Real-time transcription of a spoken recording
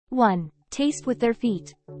1. Taste with their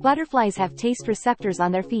feet. Butterflies have taste receptors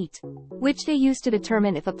on their feet, which they use to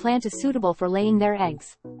determine if a plant is suitable for laying their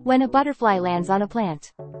eggs. When a butterfly lands on a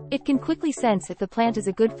plant, it can quickly sense if the plant is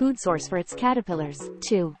a good food source for its caterpillars.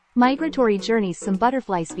 2. Migratory journeys. Some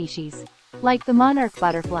butterfly species, like the monarch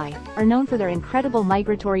butterfly, are known for their incredible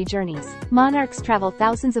migratory journeys. Monarchs travel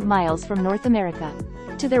thousands of miles from North America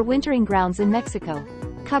to their wintering grounds in Mexico,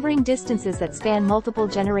 covering distances that span multiple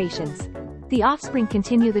generations. The offspring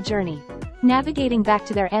continue the journey, navigating back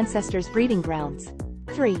to their ancestors' breeding grounds.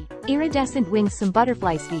 3. Iridescent wings. Some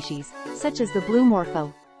butterfly species, such as the blue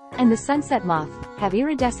morpho and the sunset moth, have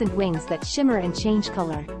iridescent wings that shimmer and change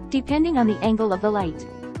color, depending on the angle of the light.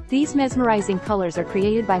 These mesmerizing colors are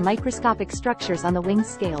created by microscopic structures on the wing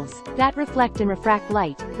scales that reflect and refract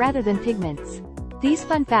light, rather than pigments. These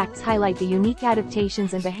fun facts highlight the unique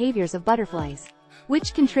adaptations and behaviors of butterflies,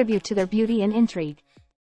 which contribute to their beauty and intrigue.